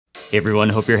Hey everyone,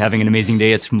 hope you're having an amazing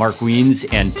day. It's Mark Wiens,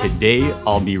 and today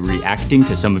I'll be reacting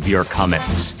to some of your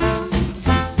comments.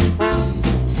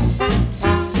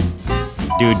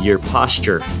 Dude, your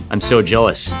posture. I'm so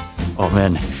jealous. Oh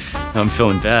man, now I'm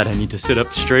feeling bad. I need to sit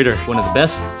up straighter. One of the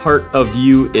best part of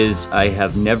you is I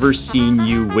have never seen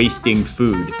you wasting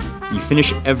food. You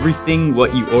finish everything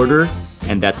what you order,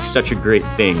 and that's such a great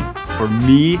thing. For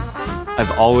me,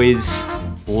 I've always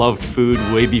loved food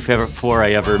way before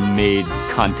I ever made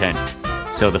content.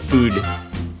 So the food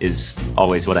is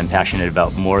always what I'm passionate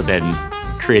about more than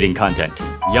creating content.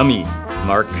 Yummy.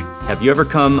 Mark, have you ever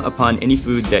come upon any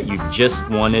food that you just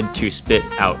wanted to spit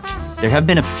out? There have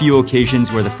been a few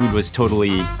occasions where the food was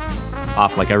totally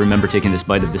off. Like I remember taking this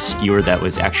bite of the skewer that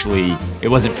was actually, it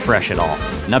wasn't fresh at all.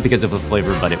 Not because of the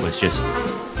flavor, but it was just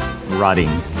rotting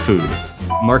food.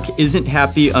 Mark isn't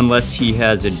happy unless he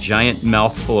has a giant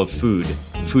mouthful of food.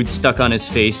 Food stuck on his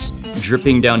face,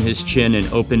 dripping down his chin,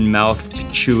 and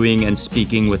open-mouthed, chewing and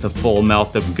speaking with a full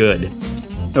mouth of good.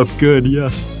 Of good,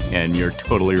 yes. And you're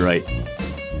totally right.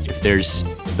 If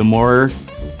the more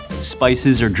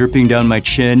spices are dripping down my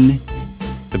chin,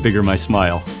 the bigger my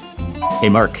smile. Hey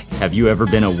Mark, have you ever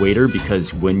been a waiter?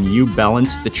 Because when you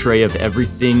balance the tray of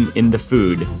everything in the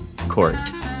food court,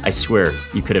 I swear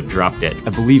you could have dropped it. I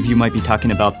believe you might be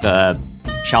talking about the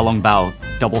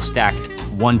xiaolongbao, double-stacked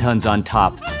wontons on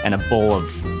top and a bowl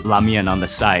of la mian on the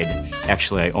side.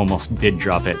 Actually, I almost did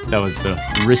drop it. That was the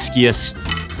riskiest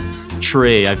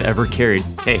tray I've ever carried.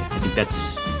 Okay, I think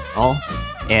that's all.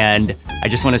 And I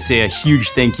just want to say a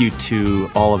huge thank you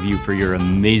to all of you for your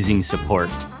amazing support.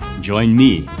 Join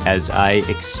me as I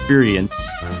experience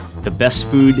the best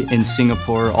food in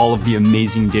Singapore, all of the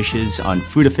amazing dishes on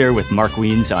Food Affair with Mark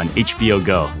Wiens on HBO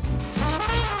GO.